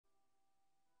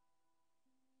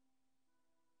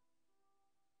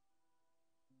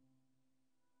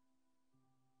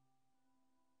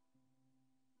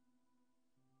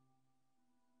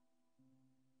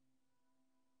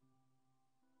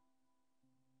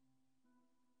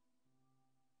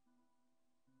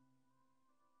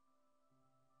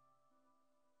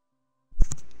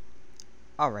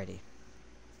Alrighty.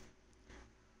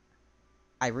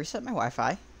 I reset my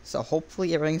Wi-Fi, so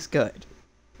hopefully everything's good.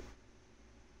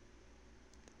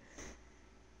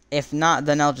 If not,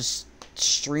 then I'll just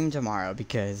stream tomorrow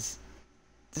because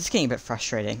this is getting a bit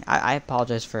frustrating. I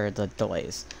apologize for the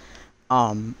delays.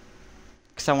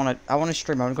 Because I wanna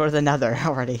stream. I wanna go to the nether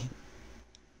already.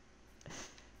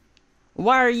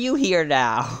 Why are you here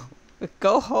now?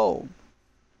 Go home.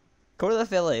 Go to the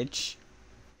village.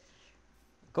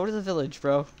 Go to the village,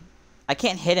 bro. I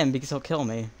can't hit him because he'll kill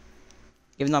me.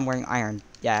 Even though I'm wearing iron.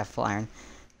 Yeah, I have full iron.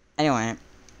 Anyway.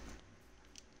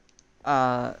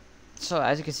 So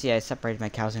as you can see, I separated my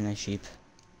cows and my sheep.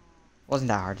 Wasn't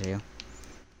that hard to do.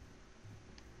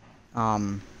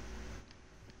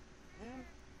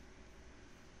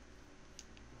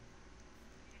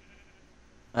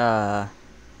 I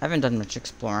haven't done much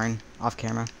exploring off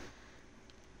camera.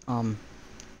 Or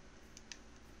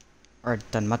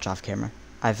done much off camera.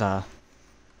 I've,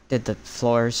 did the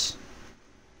floors.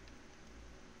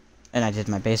 And I did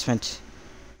my basement.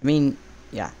 I mean,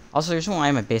 yeah. Also, the reason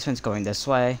why my basement's going this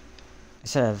way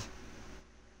instead of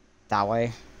that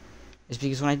way is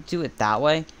because when I do it that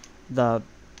way, the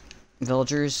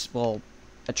villagers will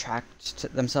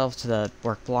attract themselves to the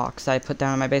work blocks that I put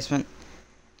down in my basement.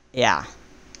 Yeah.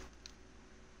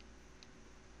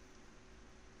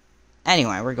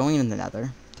 Anyway, we're going in the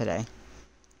nether today.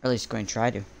 Or at least going to try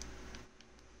to.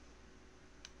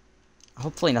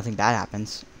 Hopefully nothing bad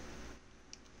happens.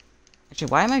 Actually,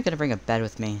 why am I going to bring a bed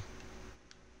with me?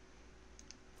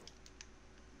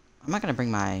 I'm not going to bring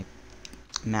my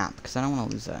map, because I don't want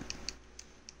to lose that.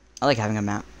 I like having a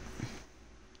map.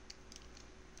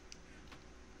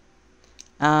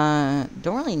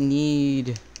 Don't really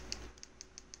need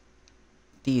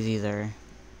these either.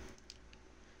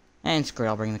 And screw it,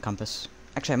 I'll bring the compass.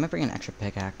 Actually, I might bring an extra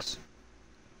pickaxe.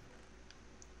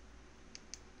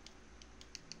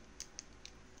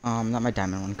 Not my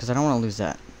diamond one, because I don't want to lose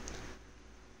that.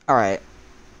 Alright.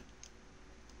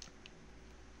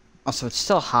 Also, it's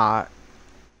still hot.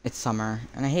 It's summer,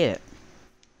 and I hate it.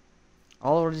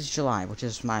 All over is July, which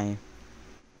is my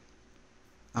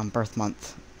birth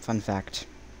month. Fun fact.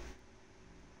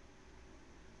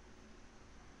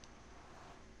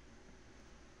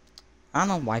 I don't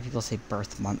know why people say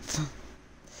birth month.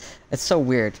 It's so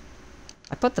weird.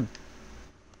 I put the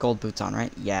gold boots on,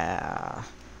 right? Yeah.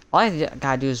 All I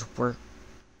gotta do is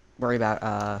worry about,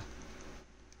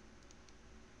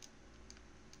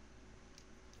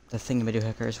 the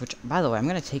thingamadoohickers, which, by the way, I'm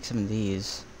gonna take some of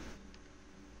these.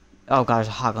 Oh god, there's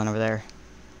a hoglin over there.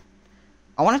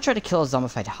 I want to try to kill a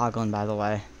zombified hoglin, by the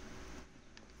way.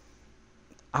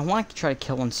 I want to try to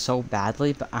kill one so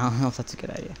badly, but I don't know if that's a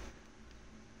good idea.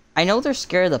 I know they're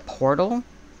scared of the portal.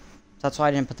 That's why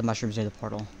I didn't put the mushrooms near the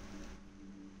portal.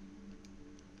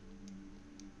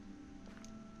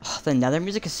 Ugh, the nether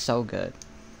music is so good.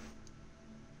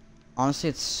 Honestly,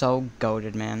 it's so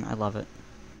goated, man. I love it.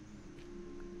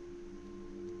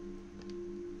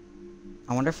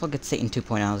 I wonder if we'll get Satan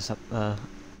 2.0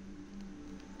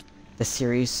 this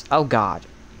series. Oh god.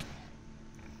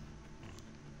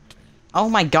 Oh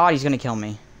my god, he's gonna kill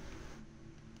me.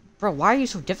 Bro, why are you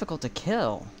so difficult to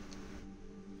kill?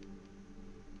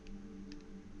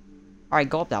 Alright,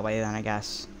 go up that way then, I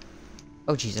guess.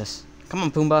 Oh, Jesus. Come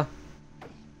on, Pumbaa.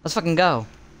 Let's fucking go.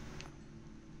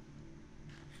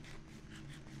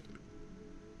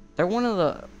 They're one of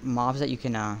the mobs that you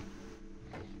can,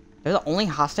 they're the only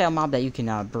hostile mob that you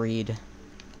can, breed.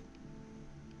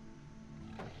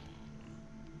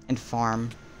 And farm.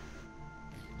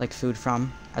 Like, food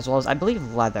from. As well as, I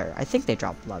believe, leather. I think they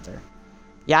drop leather.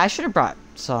 Yeah, I should have brought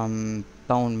some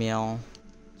bone meal.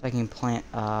 So I can plant,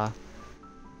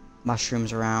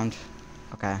 mushrooms around.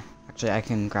 Okay. Actually, I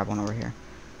can grab one over here.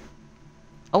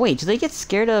 Oh, wait. Do they get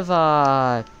scared of,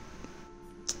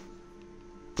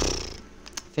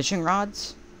 fishing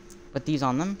rods? With these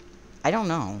on them? I don't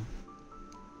know.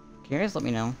 Can you guys let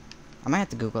me know? I might have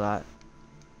to Google that.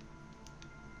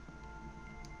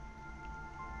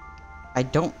 I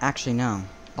don't actually know.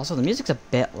 Also, the music's a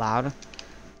bit loud.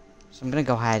 So I'm gonna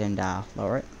go ahead and,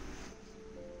 lower it.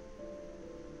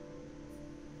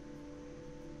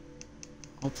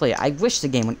 Hopefully, I wish the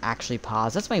game would actually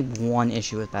pause. That's my one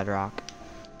issue with Bedrock.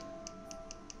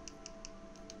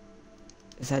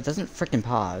 Is that it doesn't frickin'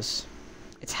 pause.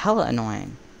 It's hella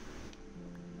annoying.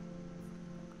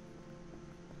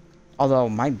 Although,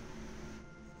 my...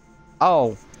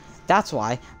 Oh, that's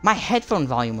why. My headphone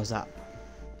volume was up.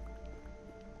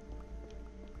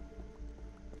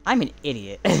 I'm an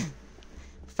idiot.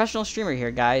 Professional streamer here,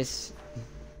 guys.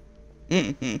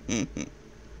 Been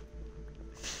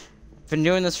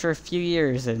doing this for a few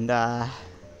years, and,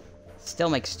 Still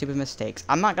make stupid mistakes.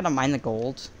 I'm not gonna mine the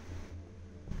gold.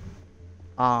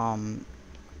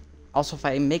 Also, if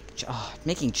I make...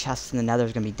 making chests in the nether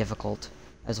is gonna be difficult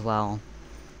as well.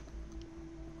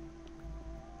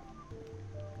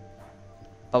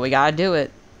 But we gotta do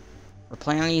it. We're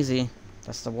playing on easy.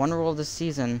 That's the one rule of this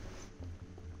season.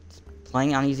 It's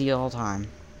playing on easy all the time.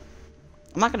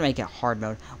 I'm not gonna make it hard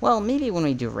mode. Well, maybe when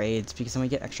we do raids, because then we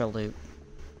get extra loot.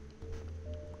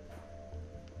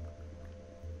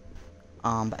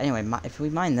 But anyway, if we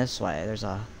mine this way, there's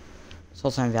a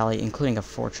Soulstone Valley, including a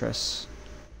fortress.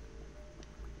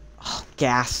 Oh,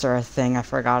 gas are a thing I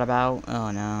forgot about.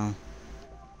 Oh no.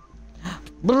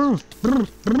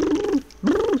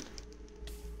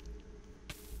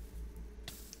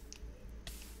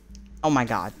 Oh my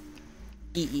god.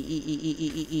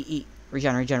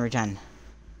 Regen.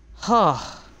 Huh.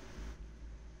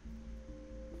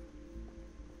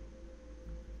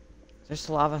 Is there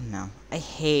still lava? No. I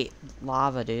hate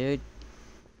lava, dude.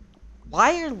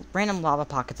 Why are random lava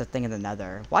pockets a thing in the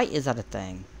nether? Why is that a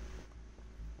thing?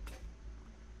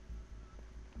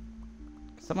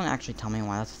 Someone actually tell me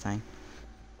why that's a thing.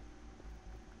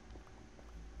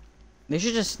 They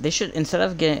should, instead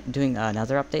of doing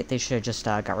another update, they should have just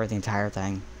got rid of the entire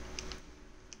thing.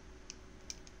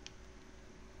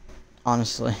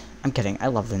 Honestly. I'm kidding. I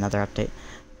love the nether update.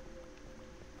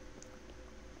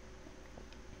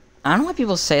 I don't know why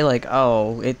people say, like,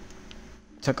 oh, it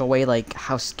took away, like,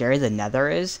 how scary the nether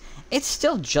is. It's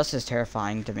still just as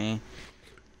terrifying to me.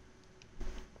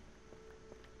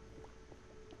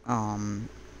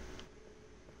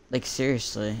 Like,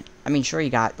 seriously. I mean, sure, you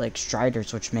got, like,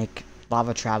 striders, which make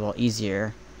lava travel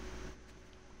easier.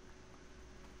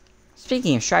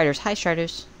 Speaking of striders, hi,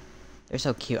 striders. They're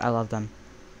so cute. I love them.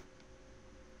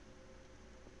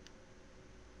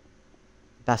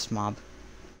 Best mob.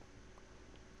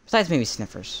 Besides maybe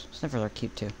sniffers. Sniffers are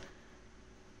cute, too.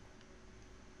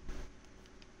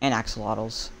 And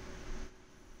axolotls.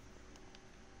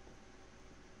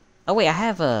 Oh, wait, I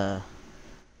have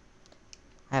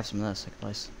some of this, I can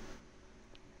place.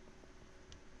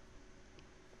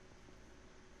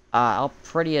 I'll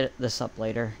pretty this up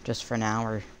later. Just for now,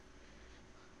 we're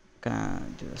gonna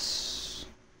do this.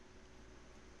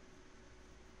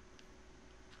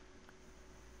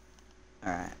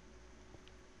 Alright.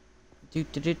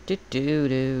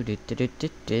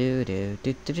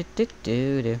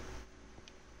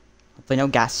 Hopefully no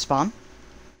gas spawn.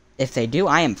 If they do,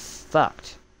 I am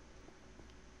fucked.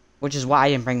 Which is why I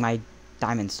didn't bring my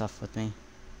diamond stuff with me.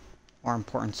 Or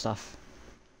important stuff.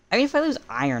 I mean, if I lose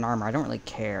iron armor, I don't really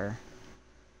care.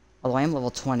 Although I am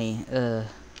level 20.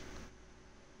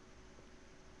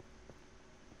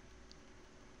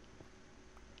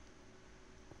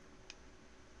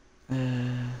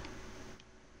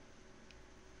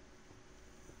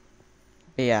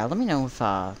 But yeah, let me know if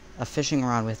a fishing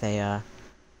rod with a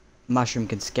mushroom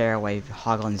can scare away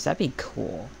hoglins. That'd be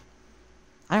cool.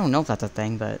 I don't know if that's a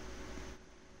thing, but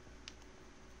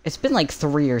it's been like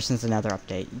 3 years since another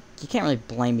update. You can't really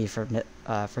blame me for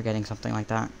forgetting something like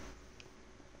that.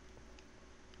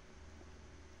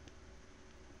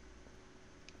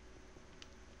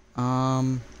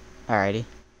 Alrighty.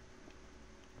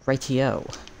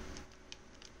 Rightio.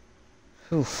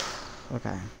 Oof.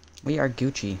 Okay. We are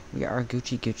Gucci. We are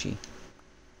Gucci.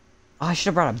 Oh, I should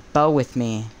have brought a bow with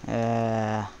me.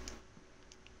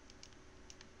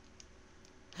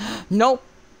 Nope.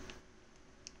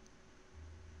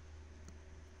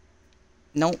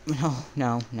 Nope.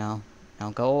 No.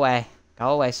 Go away. Go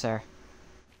away, sir.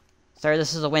 Sir,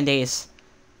 this is a Wendy's.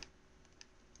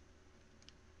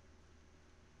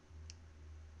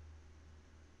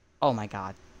 Oh my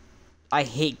god. I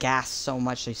hate gas so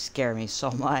much, they scare me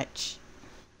so much.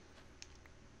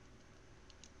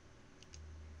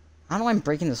 I don't know why I'm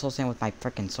breaking this whole thing with my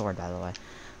frickin' sword, by the way.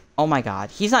 Oh my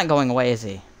god. He's not going away, is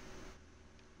he?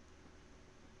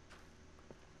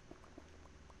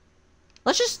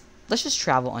 Let's just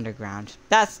travel underground.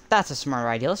 That's a smarter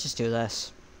idea. Let's just do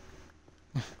this.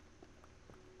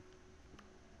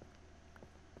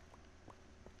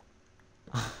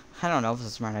 I don't know if it's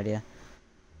a smart idea.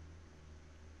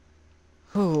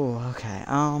 Ooh, okay,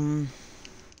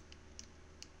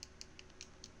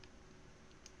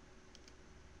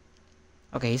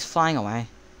 okay, he's flying away.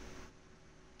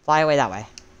 Fly away that way.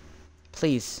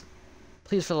 Please.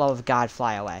 Please, for the love of God,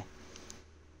 fly away.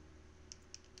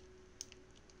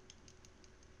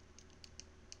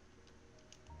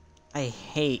 I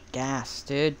hate gas,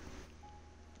 dude.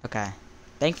 Okay.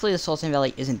 Thankfully, the Soulstone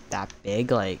Valley isn't that big,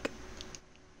 like,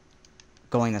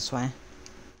 going this way.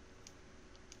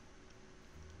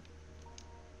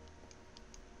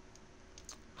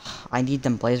 I need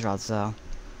them blaze rods, though.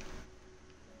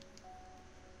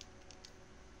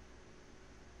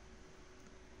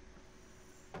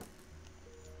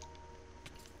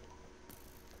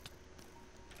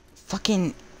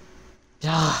 Fucking...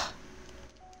 Ugh.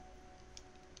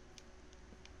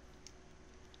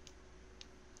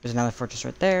 There's another fortress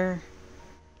right there.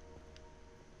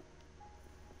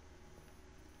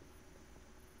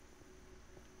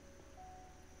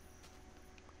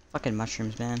 Fucking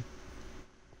mushrooms, man.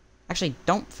 Actually,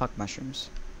 don't fuck mushrooms.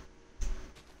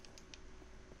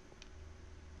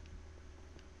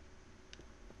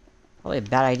 Probably a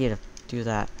bad idea to do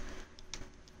that.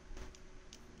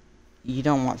 You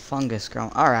don't want fungus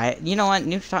growing. Alright, you know what?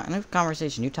 New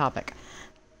conversation, new topic.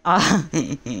 Why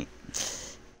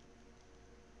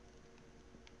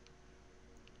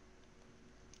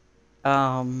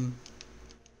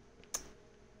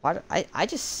do I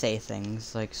just say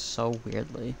things, like, so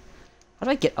weirdly. How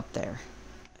do I get up there?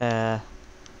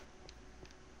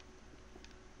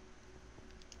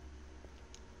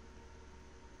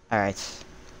 Alright.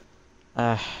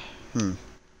 But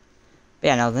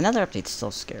yeah, no, the nether update's still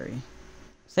scary.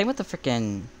 Same with the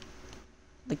frickin'...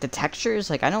 Like, the textures,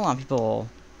 like, I know a lot of people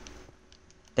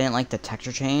didn't like the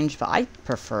texture change, but I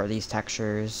prefer these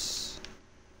textures.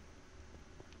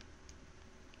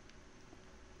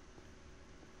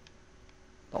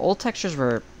 The old textures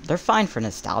were... They're fine for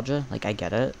nostalgia, like, I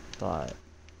get it, but...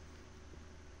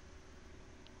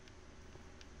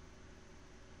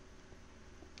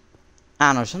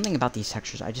 I don't know, something about these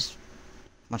textures I just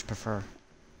much prefer.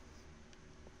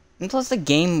 And plus, the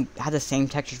game had the same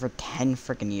textures for 10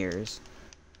 freaking years.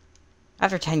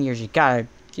 After 10 years, you gotta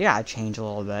change a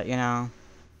little bit, you know?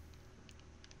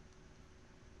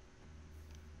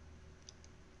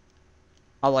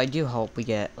 Although I do hope we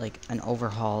get, like, an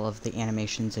overhaul of the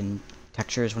animations and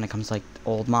textures when it comes to, like,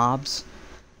 old mobs.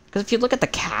 Because if you look at the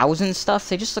cows and stuff,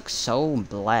 they just look so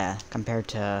bleh compared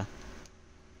to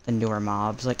the newer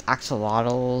mobs, like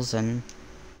axolotls and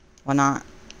whatnot.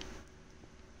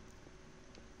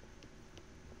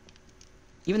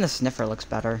 Even the sniffer looks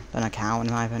better than a cow, in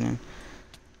my opinion.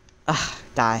 Ugh,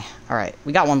 die. Alright,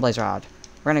 we got one blaze rod.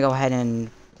 We're gonna go ahead and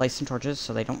place some torches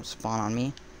so they don't spawn on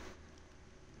me.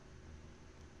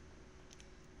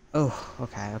 Oh,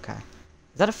 okay, okay.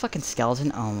 Is that a fucking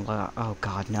skeleton? Oh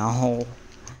god, no.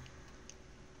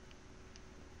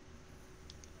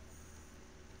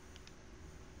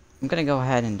 I'm gonna go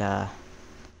ahead and,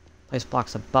 place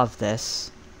blocks above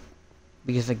this.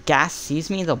 Because if a ghast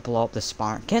sees me, they'll blow up the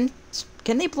spawner.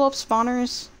 Can they blow up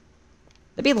spawners?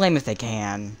 That'd be lame if they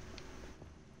can.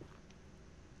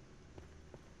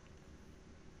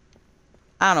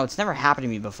 I don't know, it's never happened to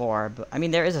me before, but, I mean,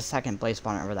 there is a second blaze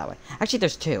spawner over that way. Actually,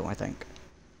 there's two, I think.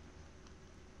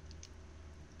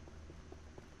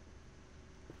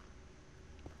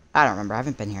 I don't remember, I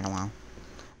haven't been here in a while.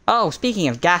 Oh, speaking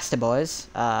of ghasta boys,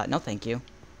 no thank you.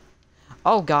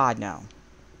 Oh god, no.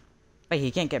 Wait, he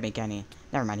can't get me, can he?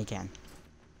 Never mind, he can.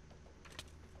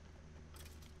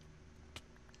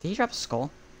 Did he drop a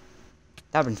skull?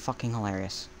 That would've been fucking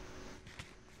hilarious.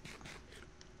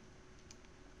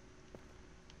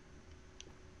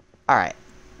 Alright.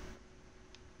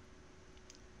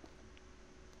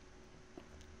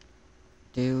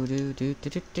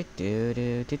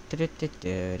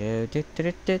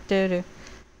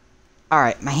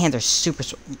 Alright, my hands are super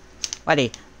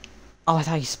Wait, oh, I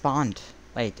thought he spawned.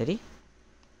 Wait, did he?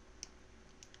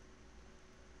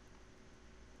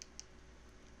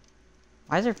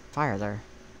 Why is there fire there?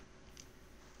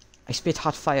 I spit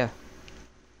hot fire.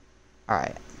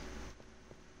 Alright.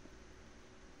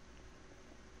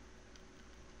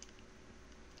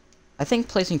 I think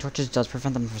placing torches does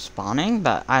prevent them from spawning,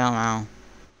 but I don't know.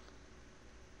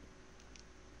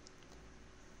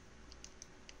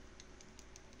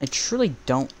 I truly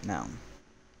don't know.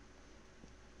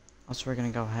 Also, we're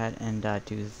gonna go ahead and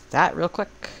do that real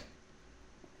quick.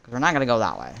 Because we're not gonna go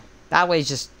that way. That way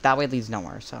leads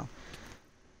nowhere, so.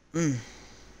 There's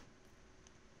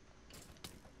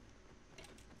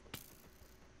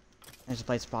a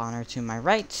blade spawner to my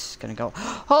right. Gonna go.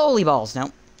 Holy balls,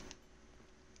 no.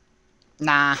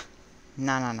 Nah.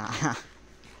 Nah.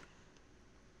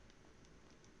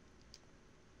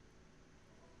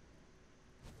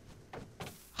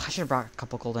 I should have brought a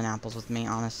couple golden apples with me,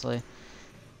 honestly.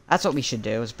 That's what we should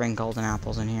do, is bring golden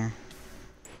apples in here.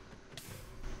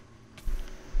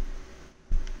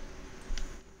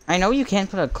 I know you can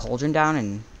put a cauldron down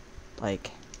and,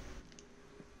 like...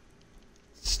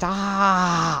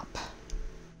 Stop!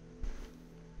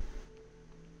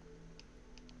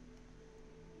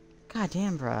 God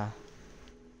damn, bruh.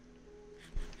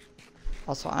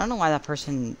 Also, I don't know why that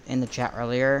person in the chat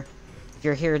earlier... If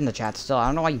you're here in the chat still, I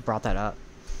don't know why you brought that up.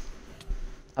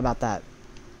 About that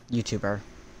YouTuber.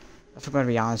 If I'm gonna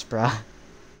be honest, bruh.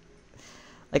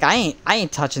 Like, I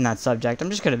ain't touching that subject. I'm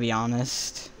just gonna be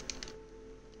honest.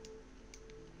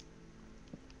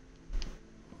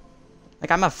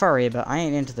 Like, I'm a furry, but I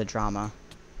ain't into the drama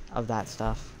of that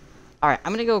stuff. Alright,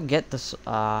 I'm gonna go get this,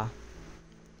 the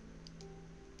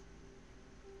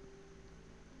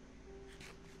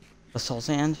soul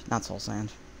sand? Not soul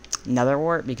sand. Nether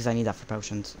wart, because I need that for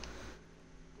potions.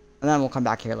 And then we'll come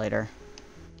back here later.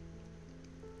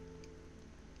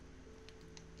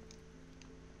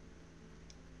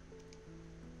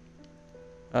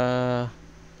 Yeah,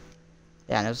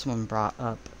 I know someone brought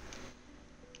up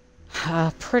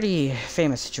a pretty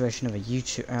famous situation of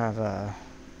a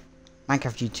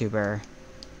Minecraft YouTuber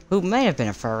who may have been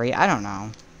a furry. I don't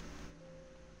know.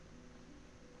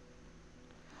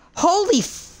 Holy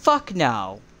fuck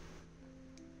no!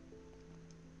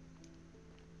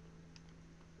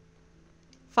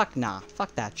 Fuck nah.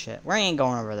 Fuck that shit. We ain't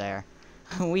going over there.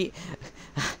 We...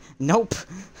 Nope.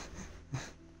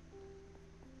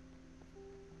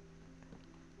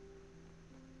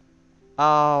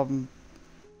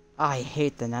 I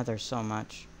hate the nether so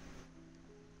much.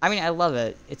 I mean, I love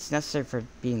it. It's necessary for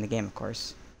beating the game, of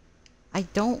course. I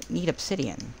don't need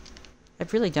obsidian. I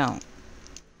really don't.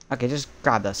 Okay, just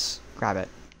grab this. Grab it.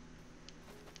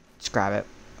 Just grab it.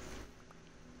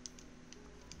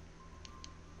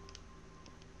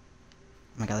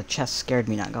 Oh my god, the chest scared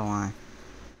me, not gonna lie.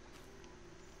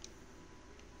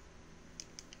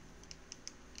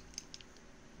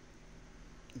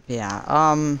 Yeah,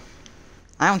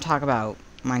 I don't talk about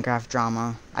Minecraft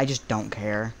drama. I just don't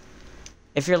care.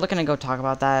 If you're looking to go talk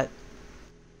about that,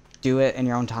 do it in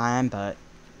your own time, but...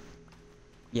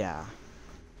 yeah.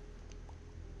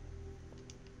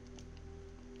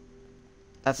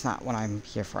 That's not what I'm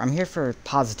here for. I'm here for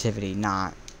positivity,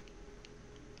 not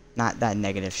that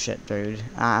negative shit, dude.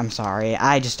 I'm sorry.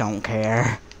 I just don't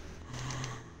care.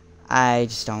 I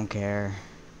just don't care.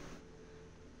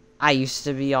 I used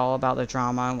to be all about the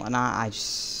drama and whatnot. I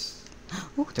just...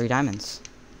 ooh, 3 diamonds.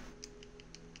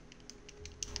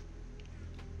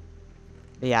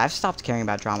 But yeah, I've stopped caring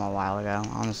about drama a while ago,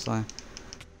 honestly.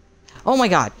 Oh my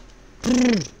god!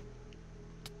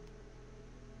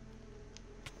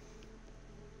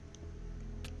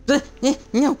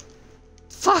 No!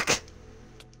 Fuck!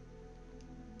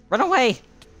 Run away!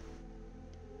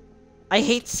 I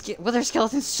hate wither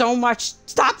skeletons so much!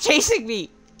 Stop chasing me!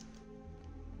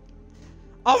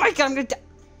 Oh my god, I'm gonna die!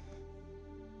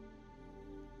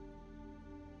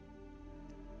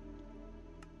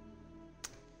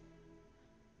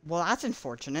 Well, that's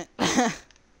unfortunate.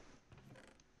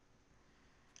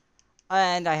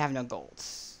 And I have no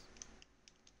golds.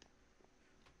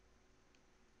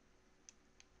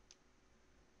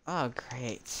 Oh,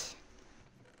 great.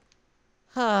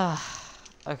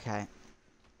 Okay.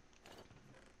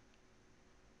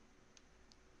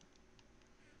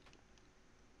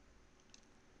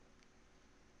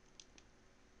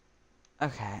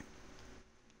 Okay.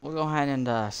 We'll go ahead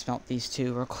and smelt these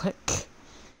 2 real quick.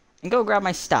 And go grab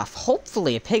my stuff.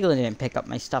 Hopefully a piglin didn't pick up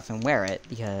my stuff and wear it,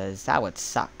 because that would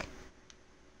suck.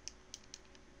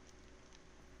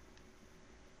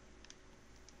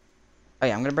 Oh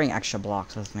yeah, I'm gonna bring extra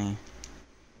blocks with me.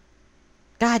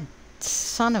 God,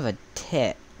 son of a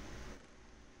tit.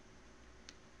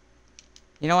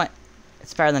 You know what?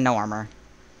 It's better than no armor.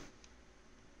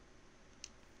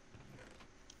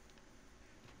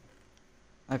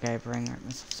 Okay, bring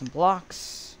myself some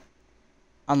blocks.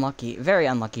 Unlucky. Very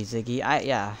unlucky, Ziggy.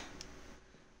 Yeah.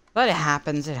 But it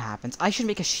happens, it happens. I should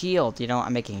make a shield. You know what?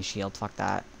 I'm making a shield. Fuck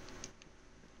that.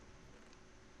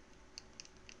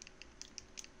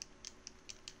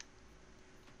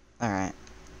 Alright.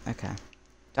 Okay.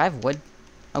 Do I have wood?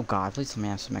 Oh god, please let me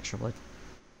have some extra wood.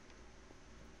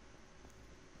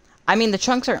 I mean, the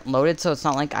chunks aren't loaded, so it's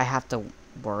not like I have to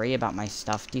worry about my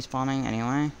stuff despawning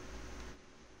anyway.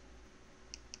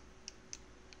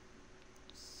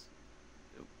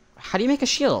 How do you make a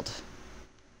shield?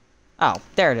 Oh,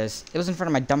 there it is. It was in front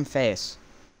of my dumb face.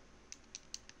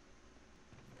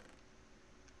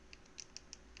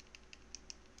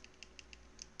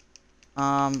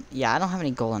 Yeah, I don't have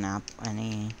any golden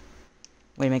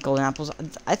way to make golden apples.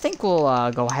 I think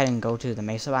we'll, go ahead and go to the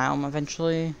Mesa biome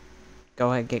eventually. Go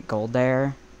ahead and get gold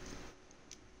there.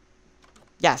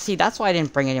 Yeah, see, that's why I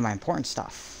didn't bring any of my important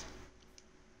stuff.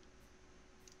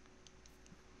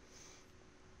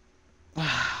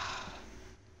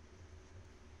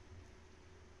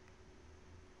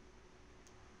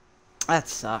 That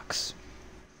sucks.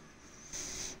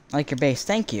 I like your base,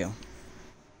 thank you.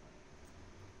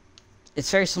 It's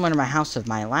very similar to my house of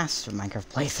my last Minecraft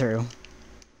playthrough.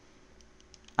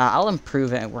 I'll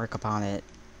improve it and work upon it.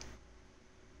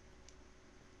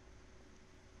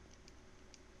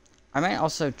 I might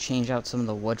also change out some of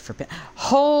the wood for...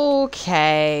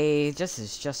 Okay, this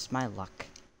is just my luck.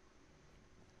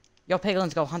 Yo,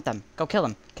 piglins, go hunt them. Go kill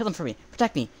them. Kill them for me.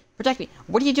 Protect me. Protect me.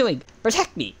 What are you doing?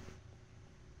 Protect me.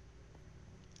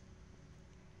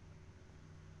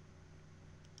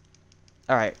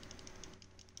 Alright.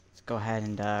 Let's go ahead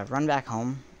and run back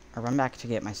home. Or run back to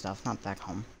get my stuff, not back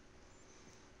home.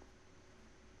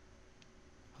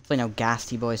 Hopefully no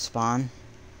ghasty boys spawn.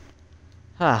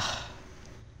 Yeah,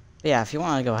 if you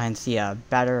want to go ahead and see a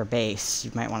better base,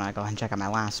 you might want to go ahead and check out my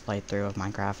last playthrough of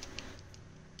Minecraft.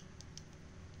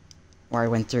 Where I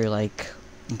went through, like,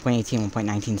 1.18,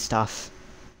 1.19 stuff.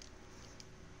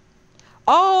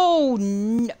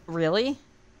 Oh! Really?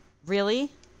 Really?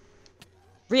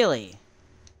 Really?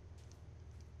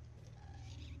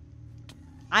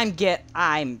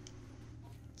 I'm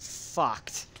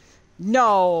fucked.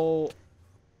 No!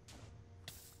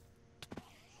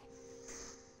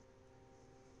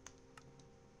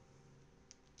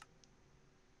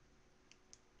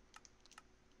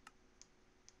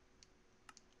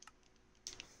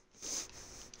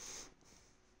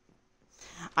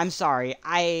 I'm sorry,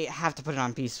 I have to put it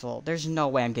on peaceful. There's no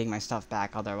way I'm getting my stuff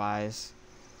back otherwise.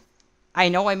 I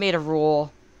know I made a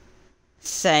rule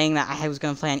saying that I was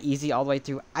going to play on easy all the way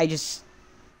through. I'm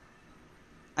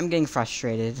getting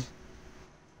frustrated.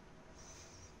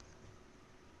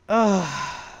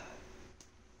 Ugh.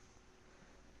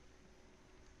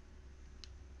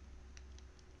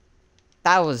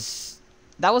 That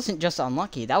wasn't just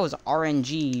unlucky. That was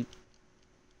RNG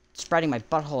spreading my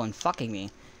butthole and fucking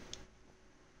me.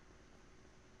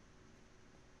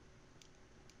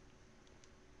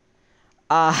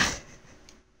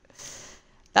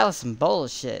 That was some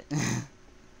bullshit.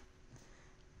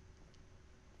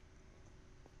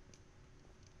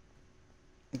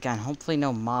 Again, hopefully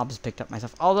no mobs picked up my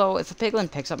stuff. Although, if a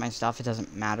piglin picks up my stuff, it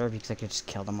doesn't matter because I could just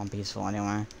kill them on peaceful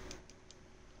anyway.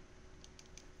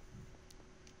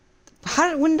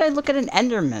 When did I look at an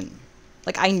Enderman?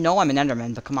 Like, I know I'm an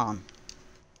Enderman, but come on.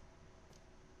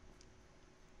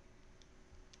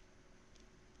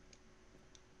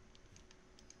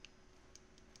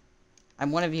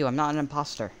 I'm one of you, I'm not an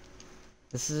imposter.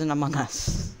 This isn't Among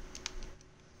Us.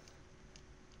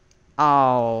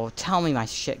 Oh, tell me my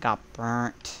shit got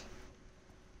burnt.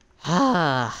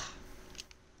 Ah.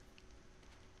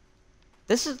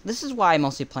 This is why I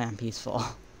mostly play on peaceful.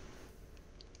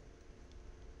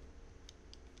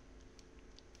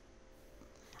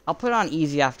 I'll put it on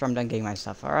easy after I'm done getting my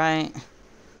stuff, alright?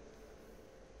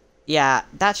 Yeah,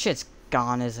 that shit's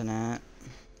gone, isn't it?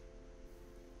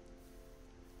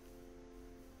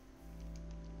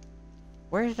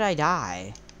 Where did I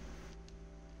die?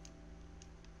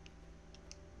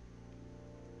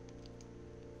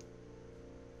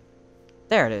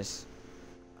 There it is.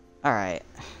 Alright.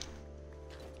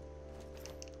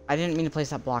 I didn't mean to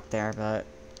place that block there, but...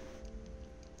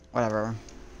 whatever.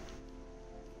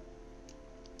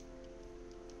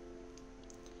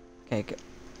 Okay, good.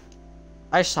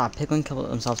 I just saw a piglin kill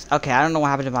themselves. Okay, I don't know what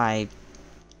happened to my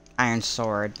iron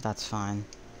sword, but that's fine.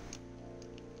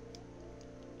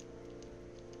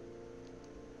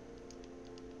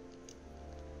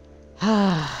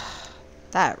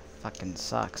 That fucking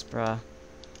sucks, bruh.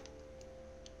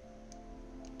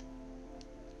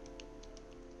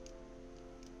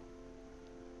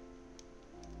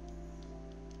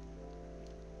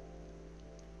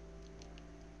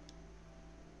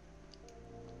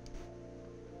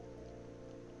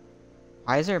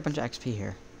 Why is there a bunch of XP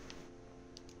here?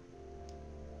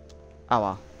 Oh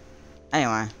well.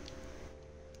 Anyway.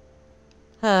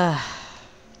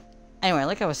 Anyway,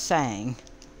 like I was saying.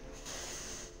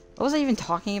 What was I even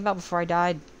talking about before I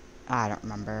died? I don't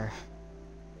remember.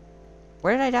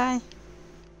 Where did I die?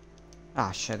 Ah,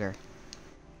 sugar.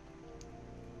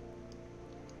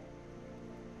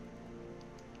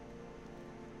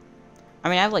 I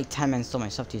mean, I have like 10 minutes till my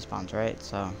stuff despawns, right?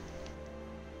 So.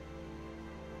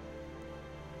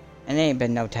 And it ain't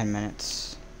been no 10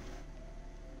 minutes.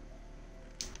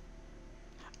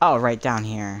 Oh, right down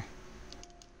here.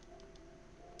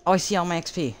 Oh, I see all my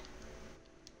XP.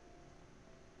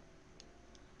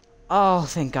 Oh,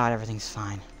 thank God everything's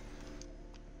fine.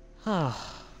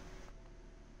 Oh.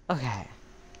 Okay.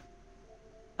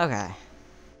 Okay.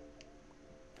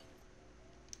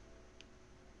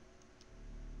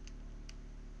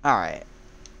 Alright.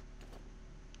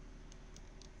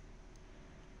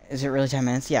 Is it really 10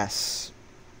 minutes? Yes.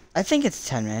 I think it's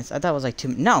 10 minutes. I thought it was like 2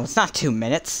 minutes. No, it's not 2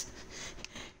 minutes.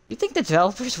 You think the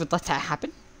developers would let that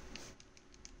happen?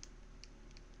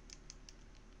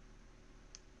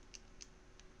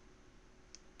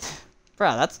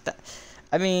 Bro, that's...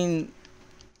 I mean...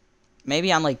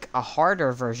 Maybe on, like, a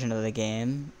harder version of the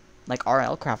game. Like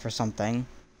RL Craft or something.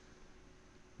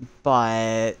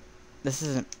 But... This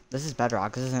is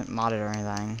bedrock. This isn't modded or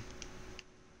anything.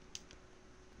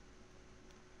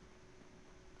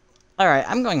 Alright,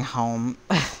 I'm going home.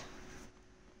 Let's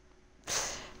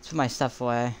put my stuff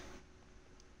away.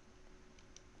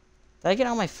 Did I get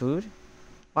all my food?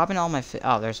 What happened to all my food?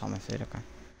 Oh, there's all my food. Okay.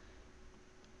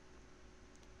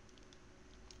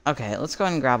 Okay, let's go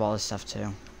ahead and grab all this stuff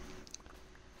too.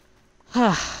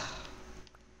 I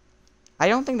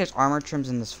don't think there's armor trims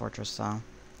in this fortress though.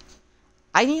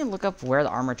 I need to look up where the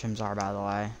armor trims are, by the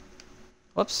way.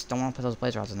 Whoops, don't want to put those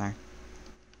blaze rods in there.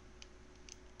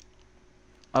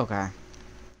 Okay.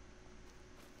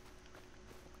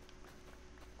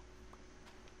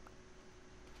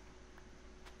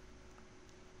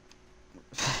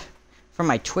 From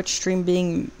my Twitch stream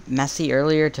being messy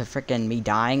earlier to frickin' me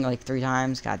dying like 3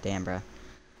 times. God damn, bro.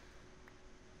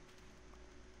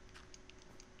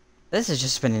 This has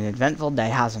just been an eventful day,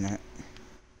 hasn't it?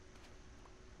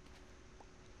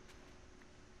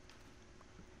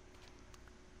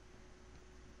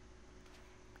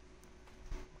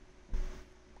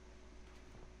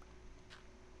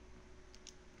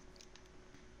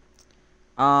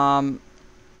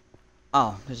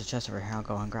 Oh, there's a chest over here. I'll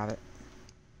go and grab it.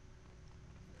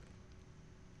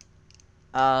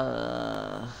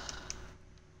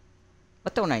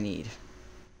 What don't I need?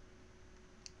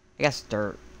 I guess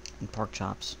dirt and pork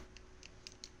chops.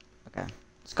 Okay,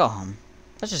 let's go home.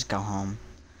 Let's just go home.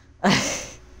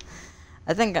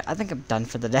 I think I'm done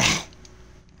for the day.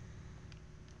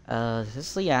 Is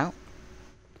this Lee out?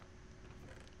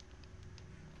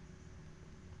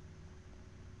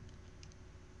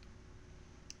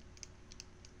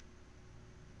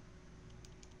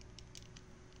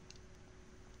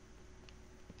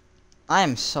 I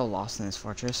am so lost in this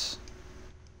fortress.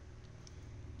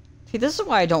 See, this is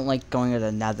why I don't like going to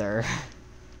the nether.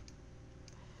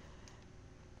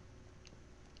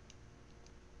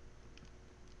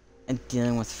 And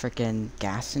dealing with freaking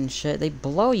gas and shit. They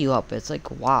blow you up. It's like,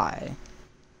 why?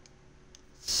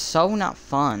 It's so not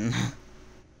fun.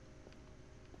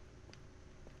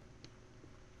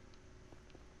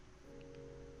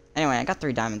 Anyway, I got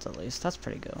 3 diamonds at least. That's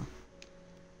pretty good.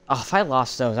 Oh, if I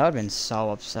lost those, I would have been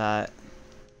so upset.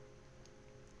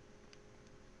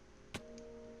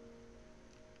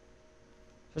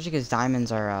 Especially because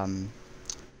diamonds are,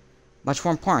 much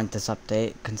more important this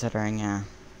update, considering, yeah.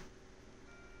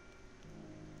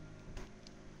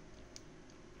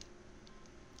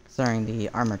 Considering the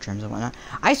armor trims and whatnot.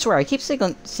 I swear, I keep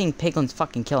seeing piglins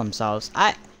fucking kill themselves.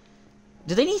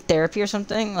 Do they need therapy or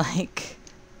something? Like...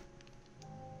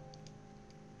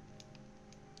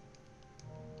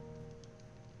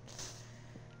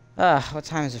 what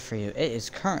time is it for you? It is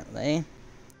currently...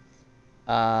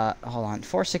 hold on.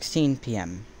 4:16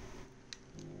 p.m.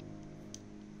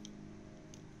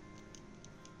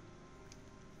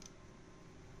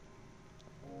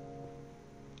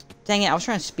 Dang it, I was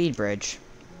trying to speed bridge.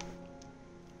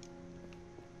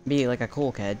 Be like a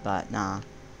cool kid, but nah.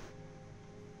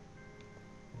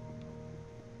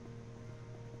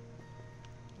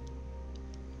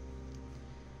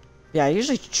 Yeah, I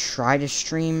usually try to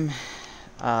stream,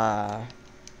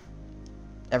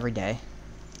 every day.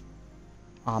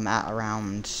 At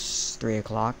around 3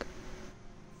 o'clock.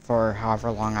 For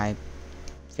however long I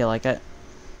feel like it.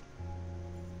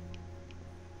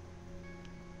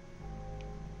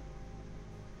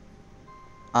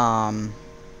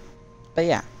 But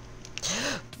yeah.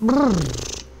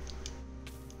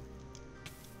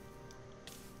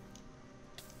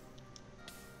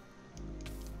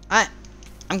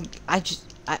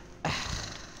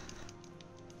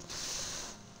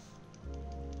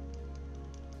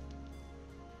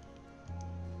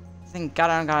 Thank God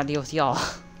I don't gotta deal with y'all.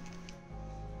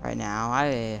 Right now,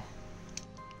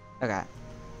 okay.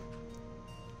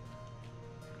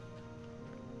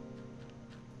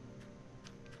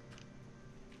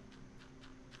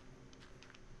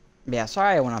 Yeah,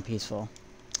 sorry I went on peaceful.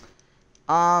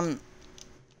 I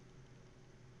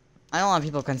know a lot of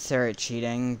people consider it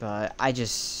cheating, but I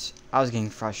was getting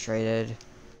frustrated.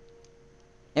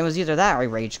 It was either that or I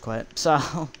rage quit, so...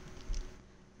 I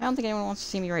don't think anyone wants to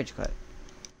see me rage quit.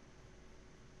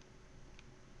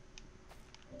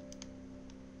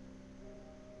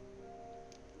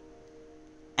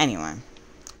 Anyway,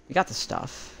 we got the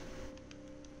stuff.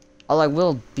 Although I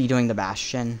will be doing the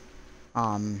Bastion,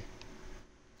 on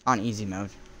easy mode.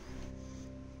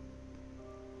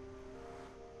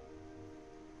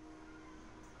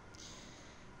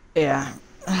 Yeah.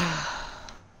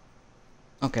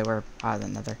 Okay, we're out of the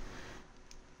nether.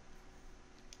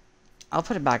 I'll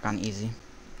put it back on easy.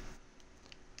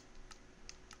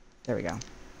 There we go.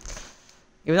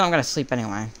 Even though I'm gonna sleep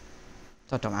anyway.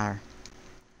 So it don't matter.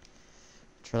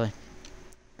 Really.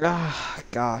 Ah,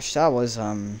 gosh, that was,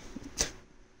 that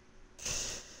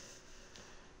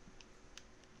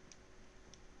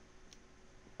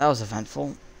was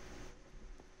eventful.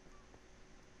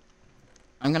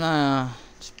 I'm gonna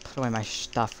just put away my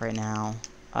stuff right now.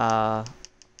 I'm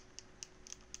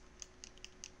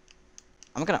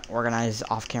gonna organize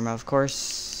off camera, of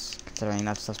course, considering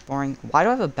that stuff's boring. Why do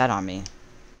I have a bed on me?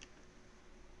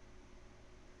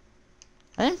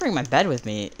 I didn't bring my bed with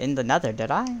me in the nether,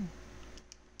 did I?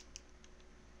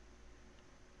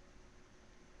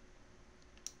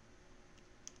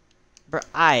 Bro,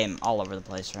 I am all over the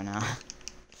place right now.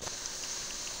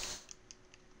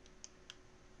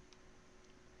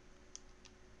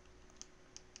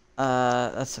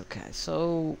 That's okay.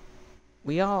 So,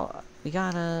 we got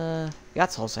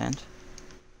soul sand.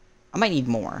 I might need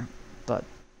more, but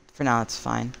for now it's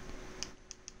fine.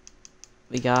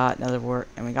 We got nether wart,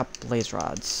 and we got blaze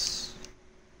rods.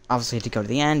 Obviously, to go to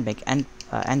the end, make end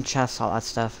chests, all that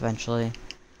stuff eventually.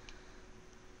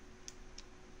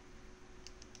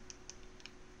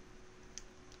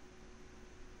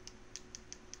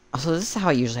 Also, this is how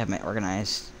I usually have my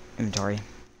inventory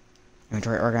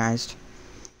organized.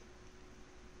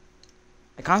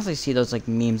 I constantly see those like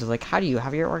memes of like, how do you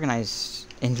have your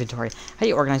organized inventory? How do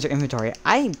you organize your inventory?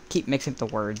 I keep mixing up the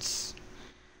words.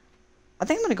 I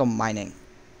think I'm gonna go mining.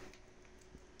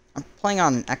 I'm playing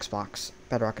on an Xbox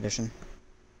Bedrock Edition.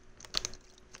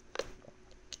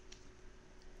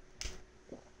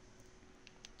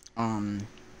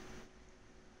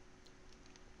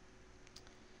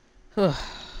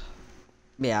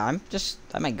 Yeah,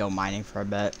 I might go mining for a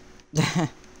bit.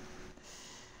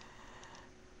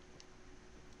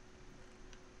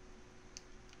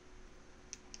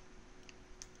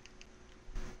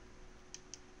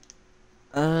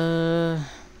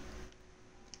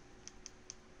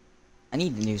 I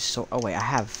need a new sword. Oh wait, I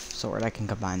have sword. I can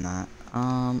combine that.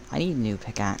 I need a new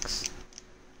pickaxe.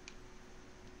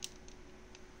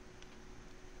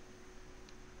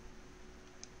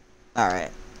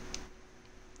 Alright.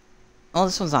 Well,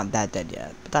 this one's not that dead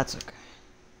yet, but that's okay.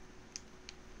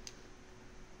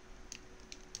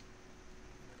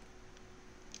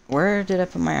 Where did I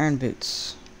put my iron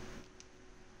boots?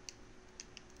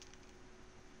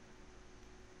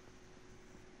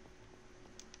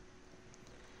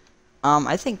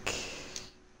 I think,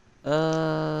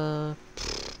 there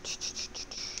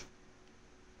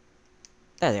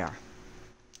they are.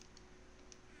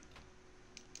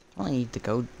 I only need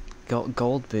the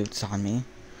gold boots on me.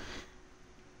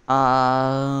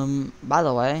 By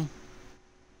the way,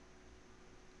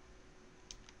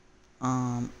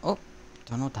 oh,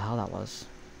 don't know what the hell that was.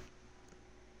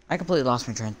 I completely lost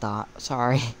my train of thought.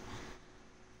 Sorry.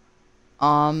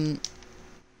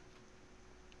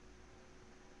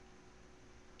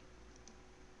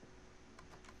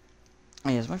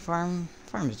 Yes, my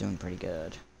farm's doing pretty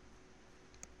good.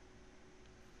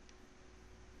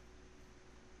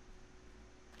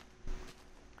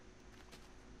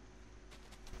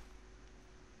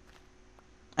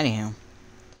 Anyhow.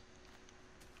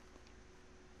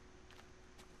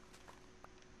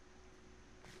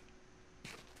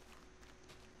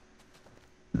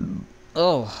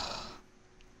 Oh.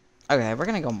 Okay, we're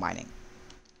gonna go mining.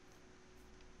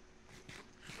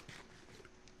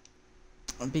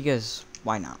 Because,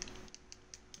 why not?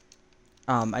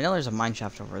 I know there's a mine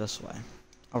shaft over this way.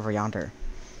 Over yonder.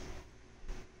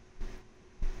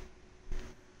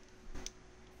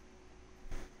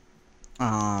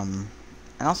 And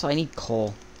also I need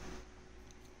coal.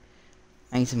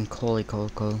 I need some coal.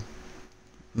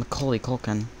 Macaulay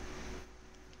Culkin.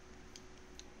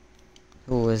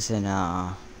 Who was in,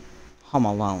 Home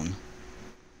Alone.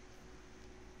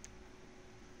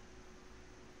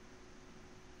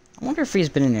 I wonder if he's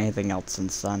been in anything else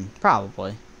since then.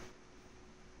 Probably.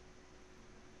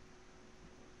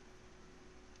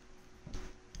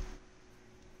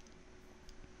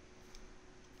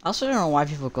 I also don't know why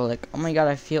people go like, oh my god,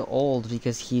 I feel old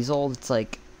because he's old. It's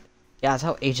like, yeah, that's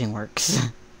how aging works.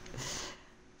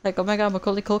 Like, oh my god,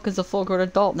 Macaulay Culkin's a full-grown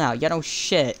adult now. Yeah, no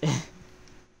shit.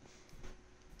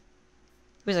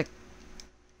 He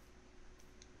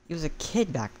was a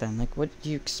kid back then. Like, what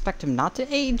do you expect him not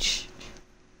to age?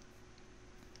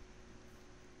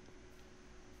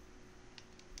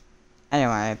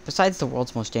 Anyway, besides the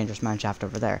world's most dangerous mineshaft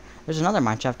over there, there's another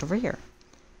mineshaft over here.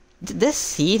 This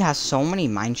seed has so many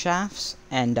mineshafts,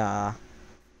 and,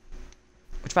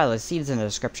 which, by the way, the seed's in the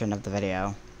description of the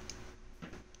video. If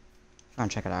you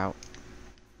want to check it out.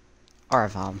 Or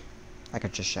if, I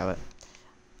could just show it.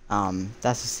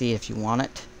 That's the seed if you want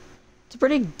it. It's a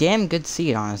pretty damn good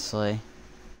seed, honestly.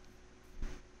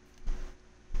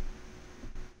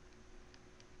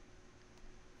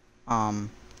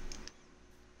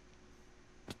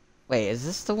 Wait, is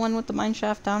this the one with the mine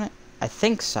shaft down it? I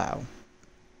think so.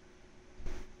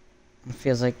 It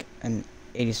feels like an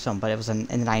 80s film, but it was in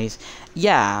the 90s.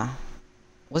 Yeah.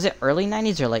 Was it early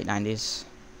 90s or late 90s?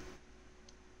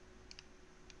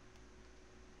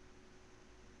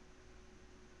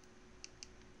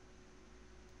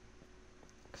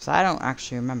 Because I don't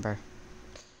actually remember.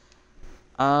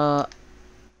 Anyway.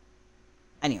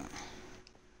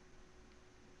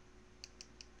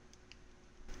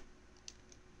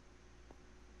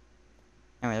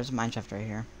 Anyway, there's a mine shaft right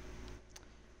here.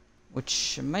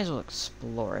 Which, I might as well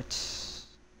explore it.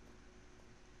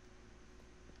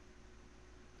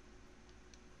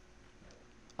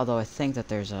 Although I think that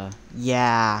there's a...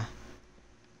 Yeah.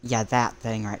 Yeah, that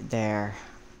thing right there.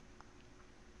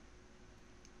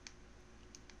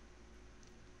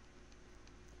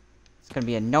 It's gonna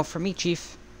be a no for me,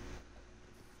 Chief.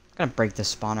 I'm gonna break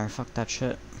this spawner. Fuck that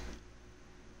shit.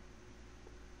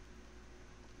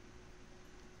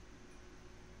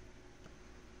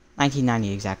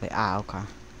 $19.90 exactly. Ah, okay.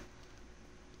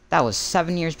 That was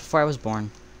 7 years before I was born.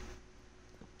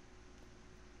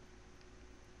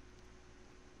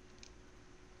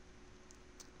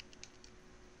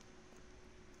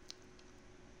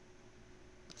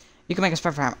 You can make a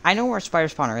spider farm. I know where a spider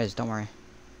spawner is, don't worry.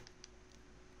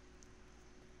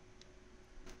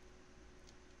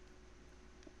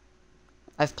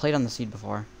 I've played on the seed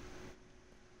before.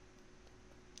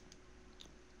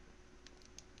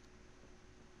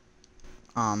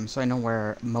 So I know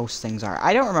where most things are.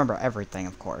 I don't remember everything,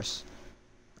 of course.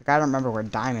 Like, I don't remember where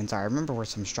diamonds are. I remember where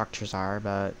some structures are,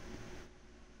 but...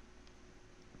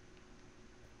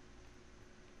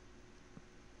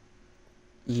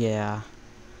 Yeah.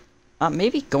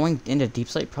 Maybe going into Deep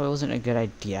Slate probably wasn't a good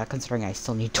idea, considering I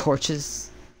still need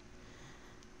torches.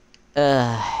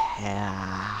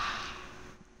 Yeah.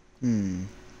 Hmm.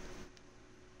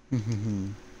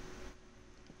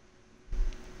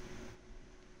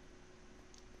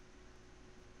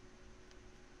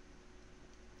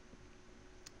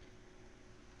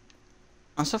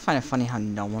 I also find it funny how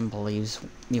no one believes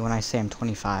me when I say I'm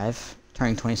 25,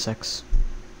 turning 26.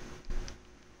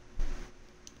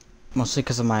 Mostly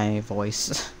because of my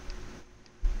voice.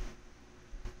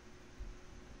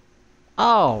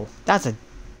 Oh, that's a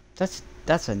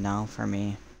no for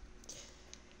me.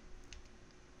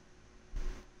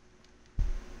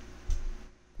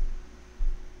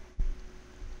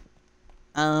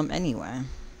 Anyway.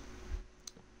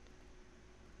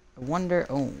 I wonder,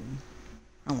 oh,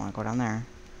 I don't want to go down there.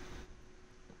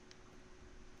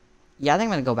 Yeah, I think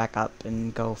I'm gonna go back up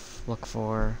and go look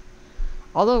for...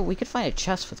 Although, we could find a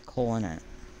chest with coal in it.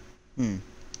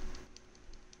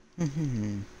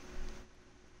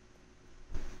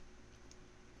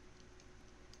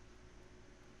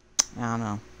 I don't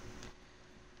know.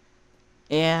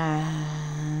 Yeah.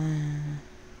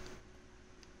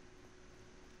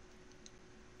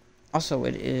 Also,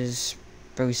 it is...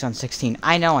 Bro, we sound 16.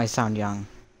 I know I sound young.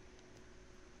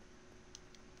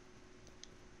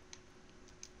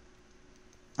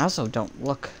 I also don't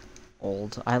look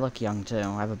old. I look young, too.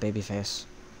 I have a baby face.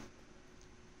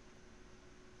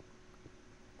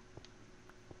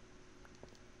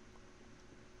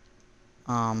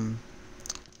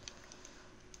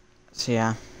 So,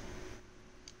 yeah.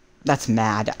 That's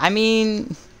mad. I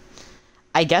mean...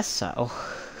 I guess so.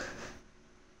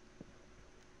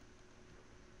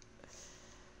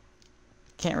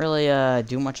 Can't really,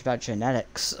 do much about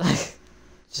genetics. It's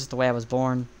just the way I was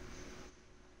born.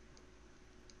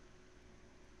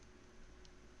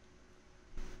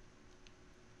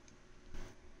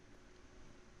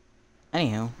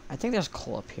 Anywho, I think there's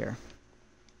coal up here.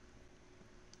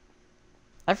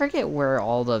 I forget where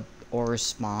all the ores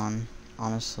spawn,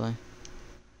 honestly.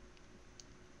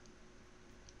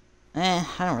 I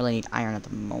don't really need iron at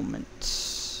the moment.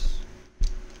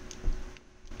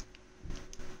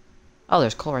 Oh,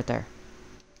 there's coal right there.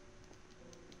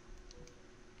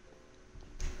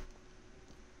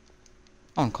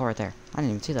 Oh, and coal right there. I didn't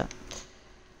even see that.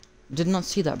 Did not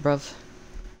see that, bruv.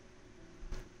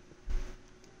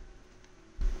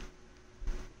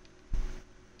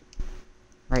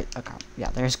 Right, okay. Yeah,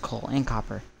 there's coal and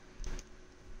copper.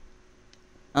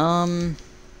 Oh,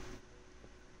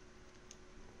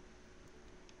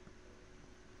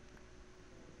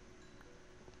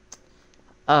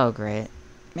 great.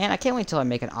 Man, I can't wait till I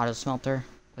make an auto smelter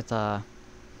with, lava.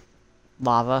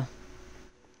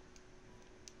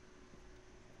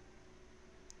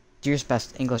 Dear's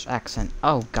best English accent.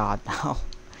 Oh, God, no.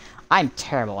 I'm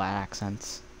terrible at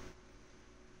accents.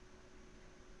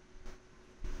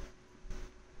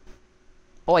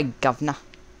 Oi, governor.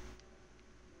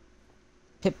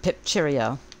 Pip pip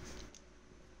cheerio.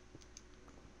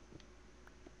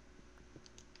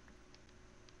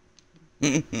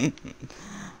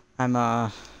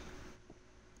 I'm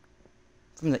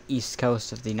from the East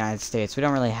Coast of the United States. We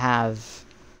don't really have...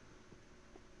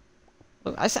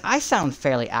 Look, I sound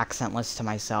fairly accentless to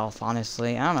myself,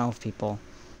 honestly. I don't know if people...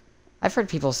 I've heard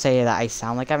people say that I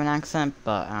sound like I have an accent,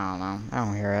 but I don't know. I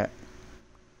don't hear it.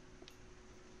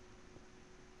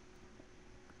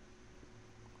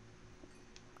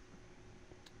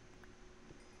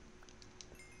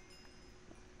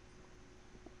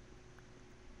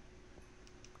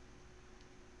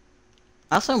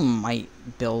 I also might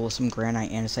build some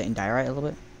granite, andesite, and diorite a little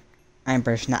bit. I am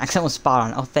British. That accent was spot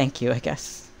on. Oh, thank you, I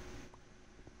guess.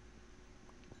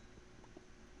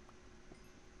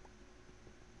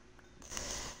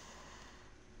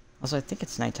 Also, I think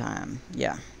it's nighttime.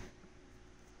 Yeah.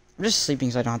 I'm just sleeping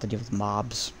so I don't have to deal with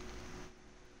mobs.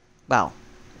 Well,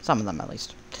 some of them at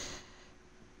least.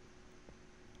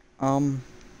 Can't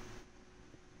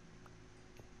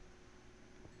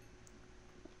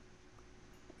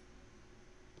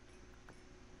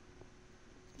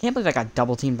believe I got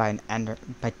double teamed by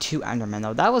by two Endermen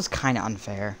though. That was kind of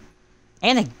unfair.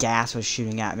 And a gas was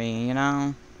shooting at me, you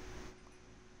know.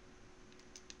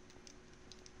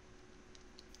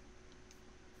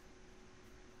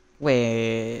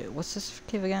 Wait, what's this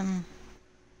cave again?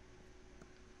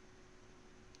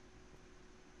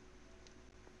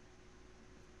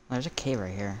 Oh, there's a cave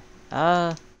right here.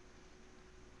 I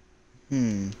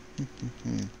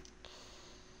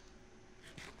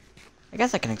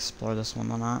guess I can explore this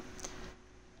one or not.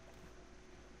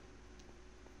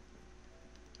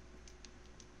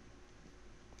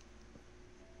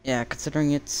 Yeah,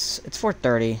 considering it's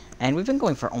 4:30 and we've been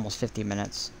going for almost 50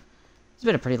 minutes. It's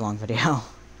been a pretty long video.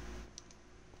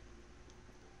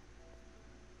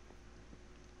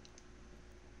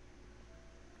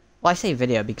 Well, I say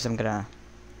video because I'm gonna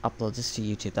upload this to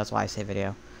YouTube. That's why I say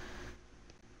video.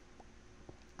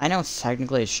 I know it's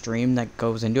technically a stream that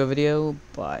goes into a video,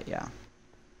 but yeah.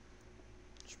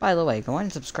 Just by the way, go ahead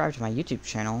and subscribe to my YouTube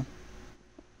channel.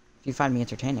 If you find me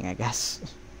entertaining, I guess.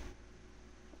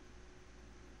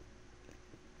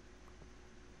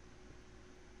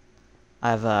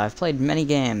 I've played many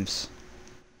games.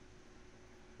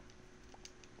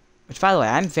 Which, by the way,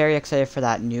 I'm very excited for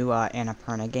that new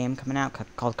Annapurna game coming out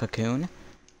called Cocoon.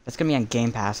 That's gonna be on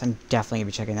Game Pass. I'm definitely gonna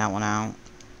be checking that one out.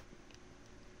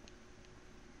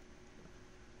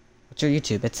 What's your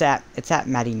YouTube? It's at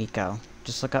Matty Nico.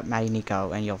 Just look up Matty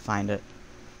Nico and you'll find it.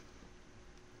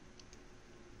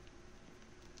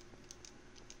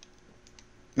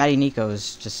 Matty Nico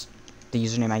is just the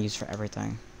username I use for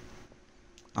everything.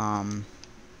 I've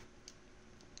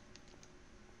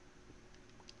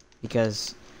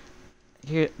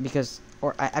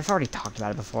already talked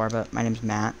about it before, but my name's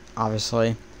Matt,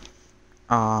 obviously.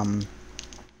 And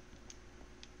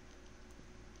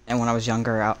when I was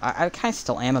younger, I kind of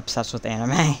still am obsessed with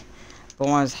anime, but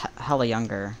when I was hella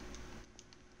younger,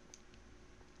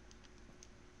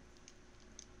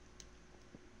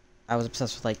 I was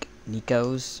obsessed with, like,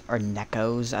 Nikos, or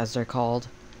Nekos, as they're called.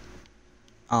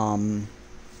 And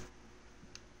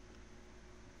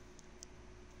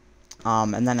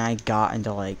then I got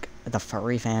into, like, the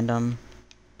furry fandom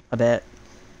a bit.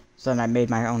 So then I made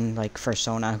my own, like,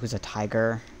 persona, who's a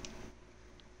tiger.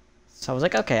 So I was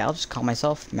like, okay, I'll just call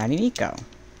myself Matty Nico.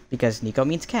 Because Nico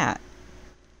means cat.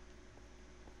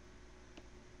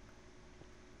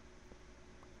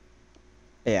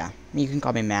 But yeah, you can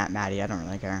call me Matt, Matty, I don't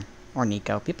really care. Or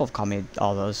Nico. People have called me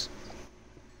all those.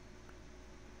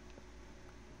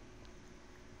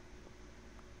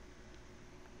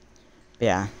 But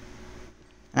yeah.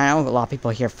 And I know a lot of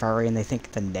people hear furry and they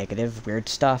think the negative, weird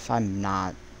stuff. I'm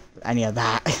not any of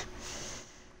that.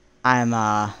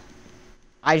 I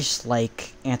just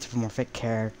like anthropomorphic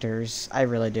characters. I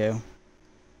really do.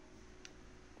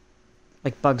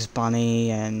 Like Bugs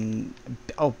Bunny and...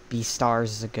 Oh, Beastars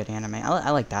is a good anime.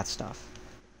 I like that stuff.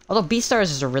 Although Beastars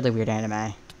is a really weird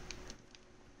anime.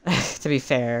 To be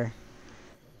fair.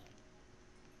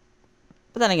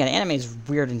 But then again, anime is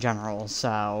weird in general,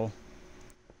 so...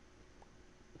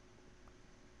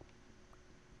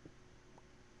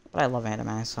 But I love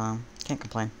anime, so can't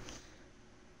complain.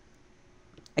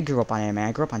 I grew up on anime.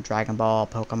 I grew up on Dragon Ball,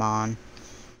 Pokemon.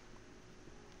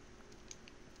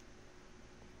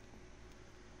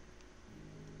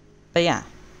 But yeah.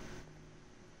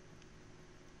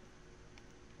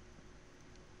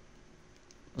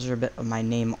 Those are a bit of my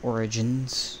name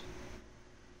origins.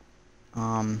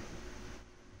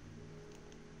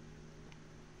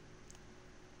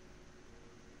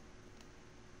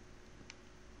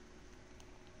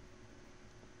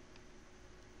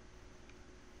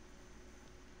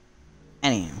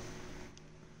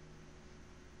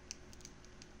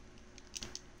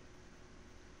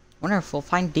 wonder if we'll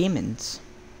find demons.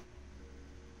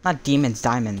 Not demons,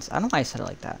 diamonds. I don't know why I said it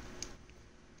like that.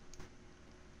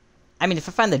 I mean, if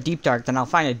I find the Deep Dark, then I'll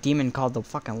find a demon called the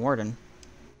fucking Warden.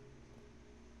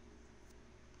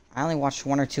 I only watched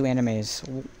 1 or 2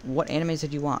 animes. What animes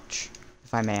did you watch,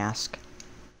 if I may ask?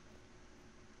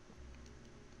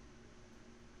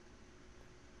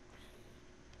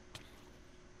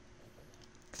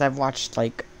 Because I've watched,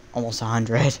 like, almost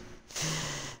 100.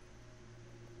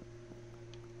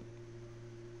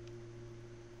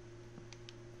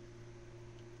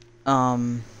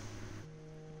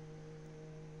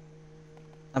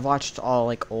 I've watched all,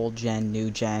 like, old gen, new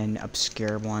gen,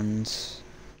 obscure ones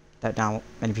that not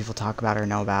many people talk about or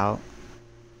know about.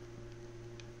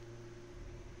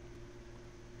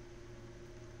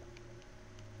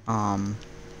 Pokemon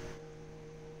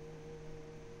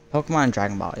and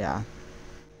Dragon Ball, yeah.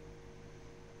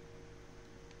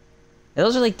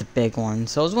 Those are, like, the big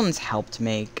ones. Those ones helped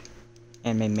make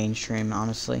anime mainstream,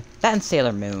 honestly. That and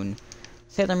Sailor Moon.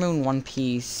 Sailor Moon, One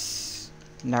Piece,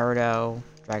 Naruto,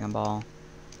 Dragon Ball.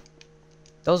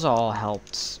 Those all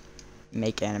helped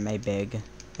make anime big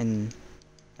in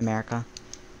America.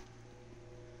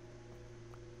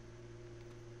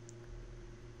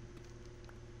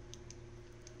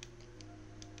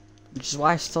 Which is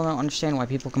why I still don't understand why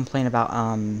people complain about,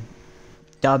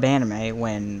 dub anime,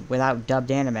 when without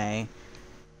dubbed anime,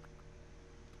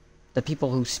 the people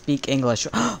who speak English—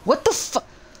 What the fu—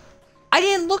 I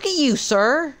didn't look at you,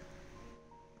 sir!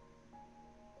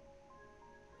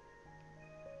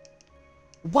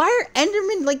 Why are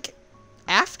Endermen, like,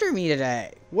 after me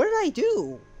today? What did I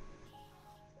do?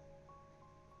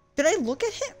 Did I look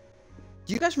at him?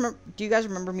 Do you guys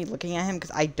remember me looking at him?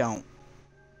 Because I don't.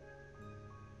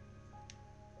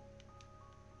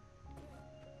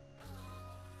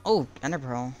 Oh, Ender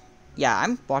Pearl. Yeah,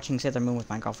 I'm watching Sailor Moon with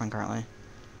my girlfriend currently.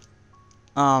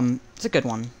 It's a good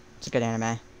one. It's a good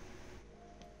anime.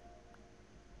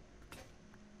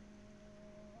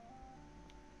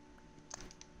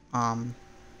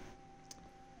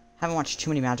 Haven't watched too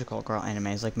many magical girl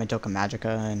animes like Madoka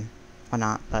Magica and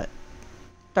whatnot, but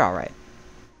they're alright.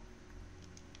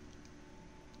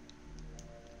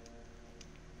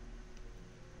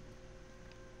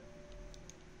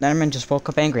 Enderman just woke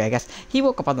up angry, I guess. He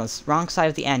woke up on the wrong side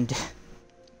of the end.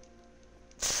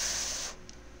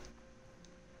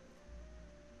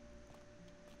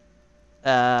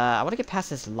 I want to get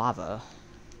past this lava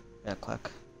real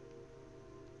quick.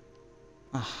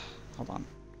 Hold on.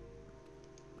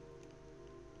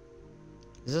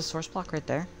 Is this a source block right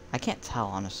there? I can't tell,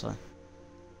 honestly.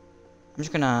 I'm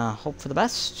just gonna hope for the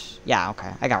best. Yeah,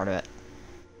 okay. I got rid of it.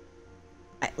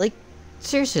 Like,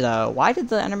 seriously though, why did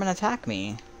the Enderman attack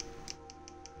me?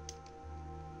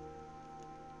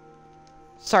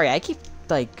 Sorry, I keep,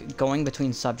 like, going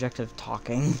between subject of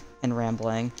talking and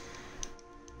rambling.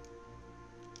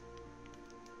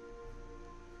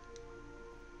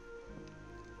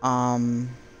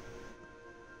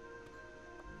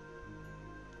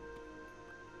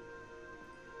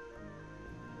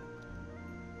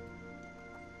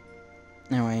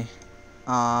 Anyway,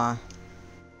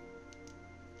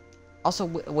 also,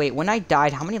 wait, when I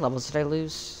died, how many levels did I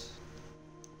lose?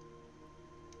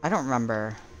 I don't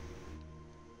remember.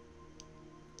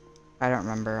 I don't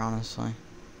remember, honestly.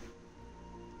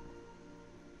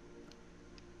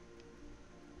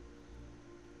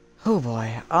 Oh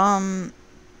boy,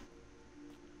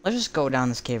 let's just go down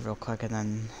this cave real quick and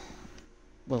then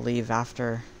we'll leave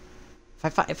after.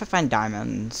 If I find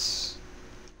diamonds,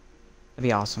 that'd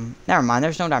be awesome. Never mind,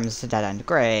 there's no diamonds. It's a dead end.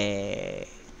 Great.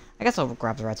 I guess I'll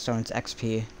grab the redstone. It's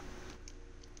XP.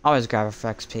 Always grab it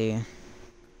for XP.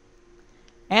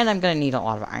 And I'm gonna need a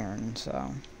lot of iron,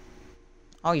 so.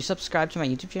 Oh, you subscribed to my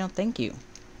YouTube channel? Thank you.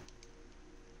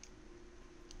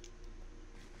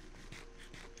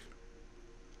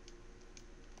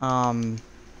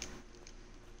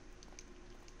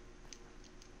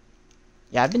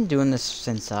 Yeah, I've been doing this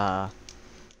since, the,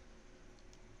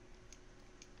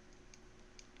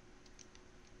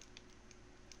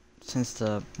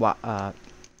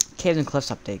 Caves and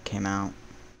Cliffs update came out.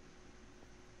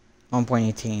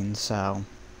 1.18, so.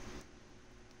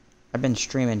 I've been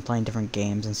streaming, playing different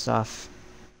games and stuff.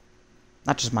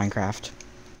 Not just Minecraft.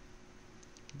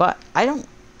 But, I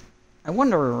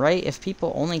wonder, right, if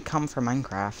people only come for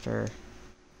Minecraft, or...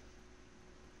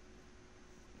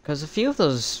 Because a few of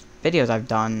those videos I've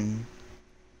done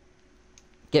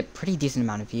get pretty decent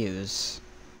amount of views.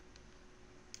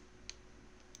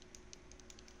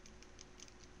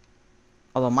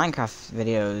 Although Minecraft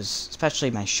videos,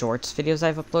 especially my shorts videos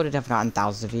I've uploaded, have gotten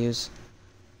thousands of views.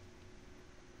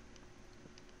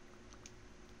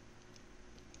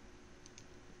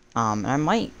 And I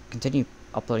might continue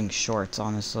uploading shorts,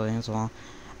 honestly, as well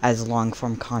as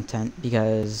long-form content,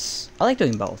 because I like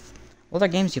doing both. What other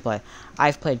games do you play?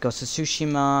 I've played Ghost of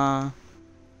Tsushima.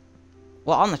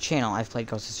 Well, on the channel, I've played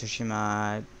Ghost of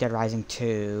Tsushima, Dead Rising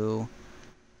 2,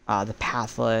 The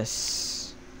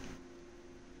Pathless.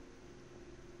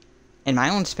 In my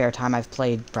own spare time, I've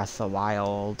played Breath of the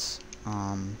Wild,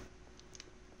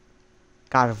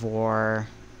 God of War,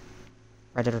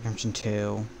 Red Dead Redemption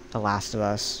 2, The Last of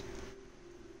Us.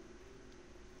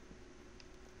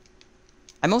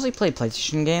 I mostly play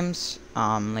PlayStation games,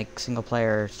 like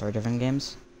single-player, story-driven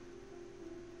games.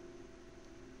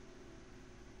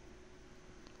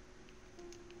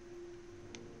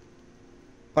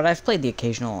 But I've played the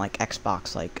occasional, like,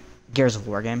 Xbox, like, Gears of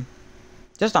War game.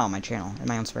 Just not on my channel, in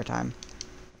my own spare time.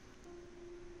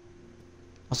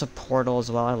 Also Portal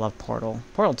as well, I love Portal.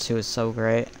 Portal 2 is so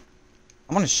great.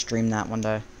 I want to stream that one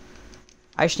day.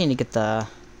 I just need to get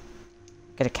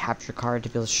a capture card to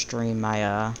be able to stream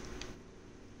my,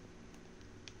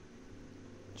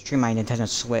 Nintendo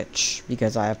Switch,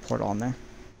 because I have Portal on there.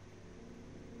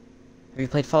 Have you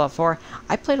played Fallout 4?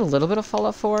 I played a little bit of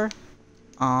Fallout 4.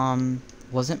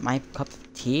 Wasn't my cup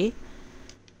of tea.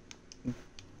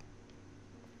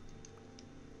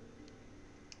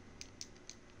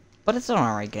 But it's an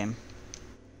alright game.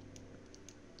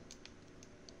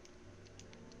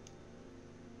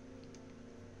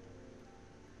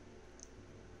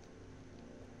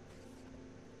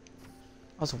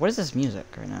 Also, what is this music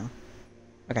right now?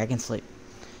 Okay, I can sleep.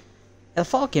 The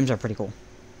Fallout games are pretty cool.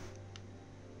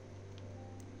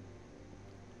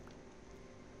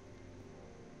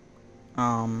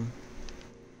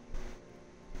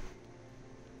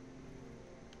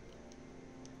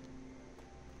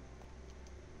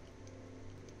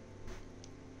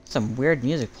 Some weird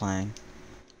music playing.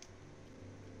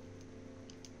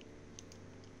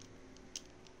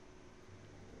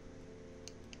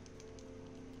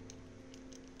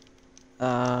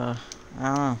 I don't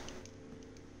know.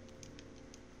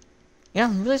 You know,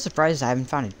 I'm really surprised I haven't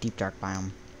found a deep dark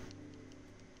biome.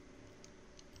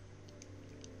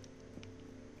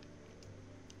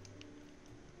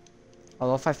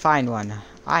 Although if I find one,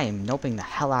 I am noping the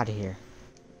hell out of here.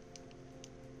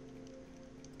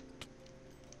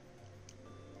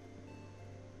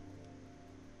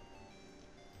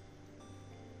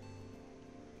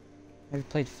 Have you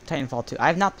played Titanfall 2? I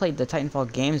have not played the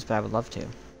Titanfall games, but I would love to.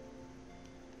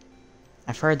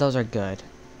 I've heard those are good.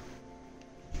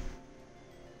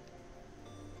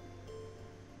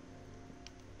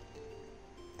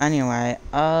 Anyway,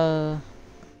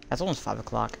 it's almost 5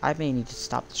 o'clock. I may need to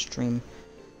stop the stream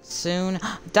soon.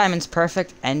 Diamond's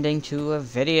perfect ending to a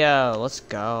video. Let's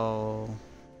go.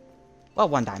 Well,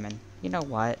 1 diamond. You know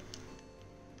what?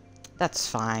 That's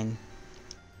fine.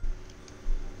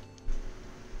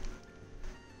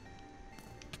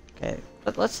 Okay,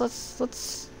 but let's see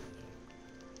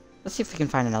if we can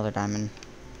find another diamond.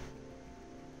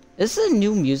 Is this a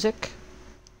new music?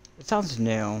 It sounds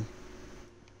new. I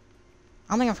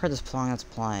don't think I've heard this song that's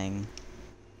playing.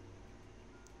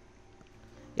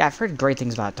 Yeah, I've heard great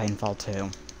things about Titanfall 2.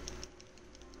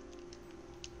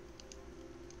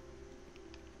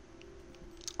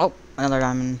 Oh, another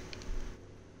diamond.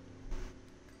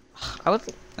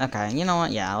 Okay, you know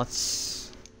what? Yeah,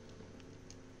 let's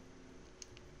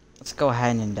go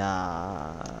ahead and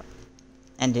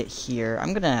end it here.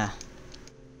 I'm gonna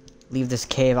leave this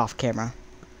cave off camera.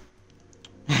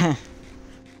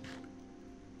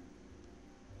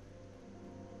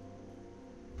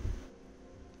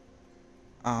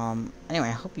 Anyway,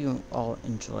 I hope you all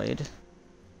enjoyed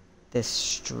this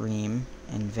stream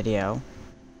and video.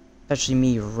 Especially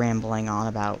me rambling on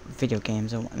about video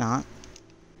games and whatnot.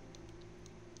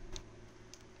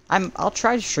 I'll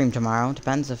try to stream tomorrow.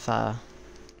 Depends if I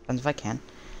can.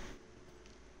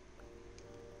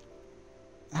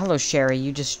 Hello, Sherry.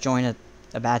 You just joined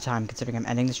a bad time, considering I'm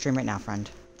ending the stream right now, friend.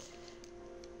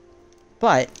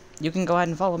 But you can go ahead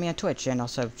and follow me on Twitch and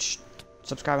also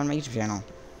subscribe on my YouTube channel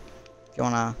if you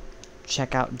wanna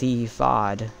check out the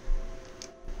VOD.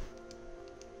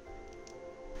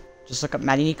 Just look up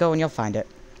Matty Nico and you'll find it.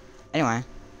 Anyway,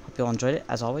 hope you all enjoyed it,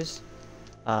 as always.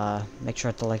 Make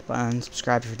sure to hit the like button,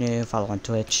 subscribe if you're new, follow on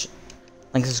Twitch.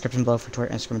 Links in the description below for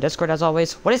Twitter, Instagram, and Discord, as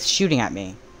always. What is shooting at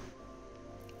me?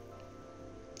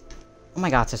 Oh my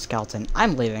god, it's a skeleton.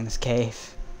 I'm leaving this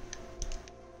cave.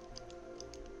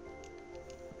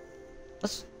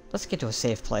 Let's get to a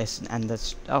safe place and end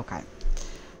this. Okay.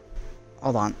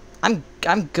 Hold on. I'm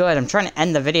good. I'm trying to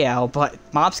end the video, but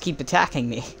mobs keep attacking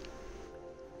me.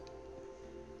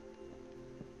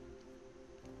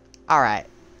 Alright.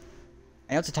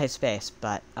 I know it's a tight space,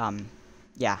 but,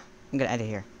 yeah. I'm gonna end it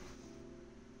here.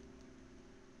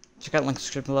 Check out links in the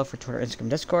description below for Twitter, Instagram,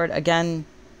 Discord. Again,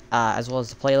 as well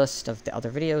as the playlist of the other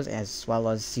videos, as well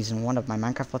as Season 1 of my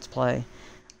Minecraft Let's Play.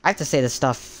 I have to say this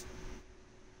stuff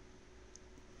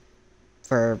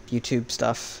for YouTube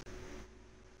stuff.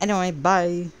 Anyway,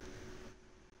 bye!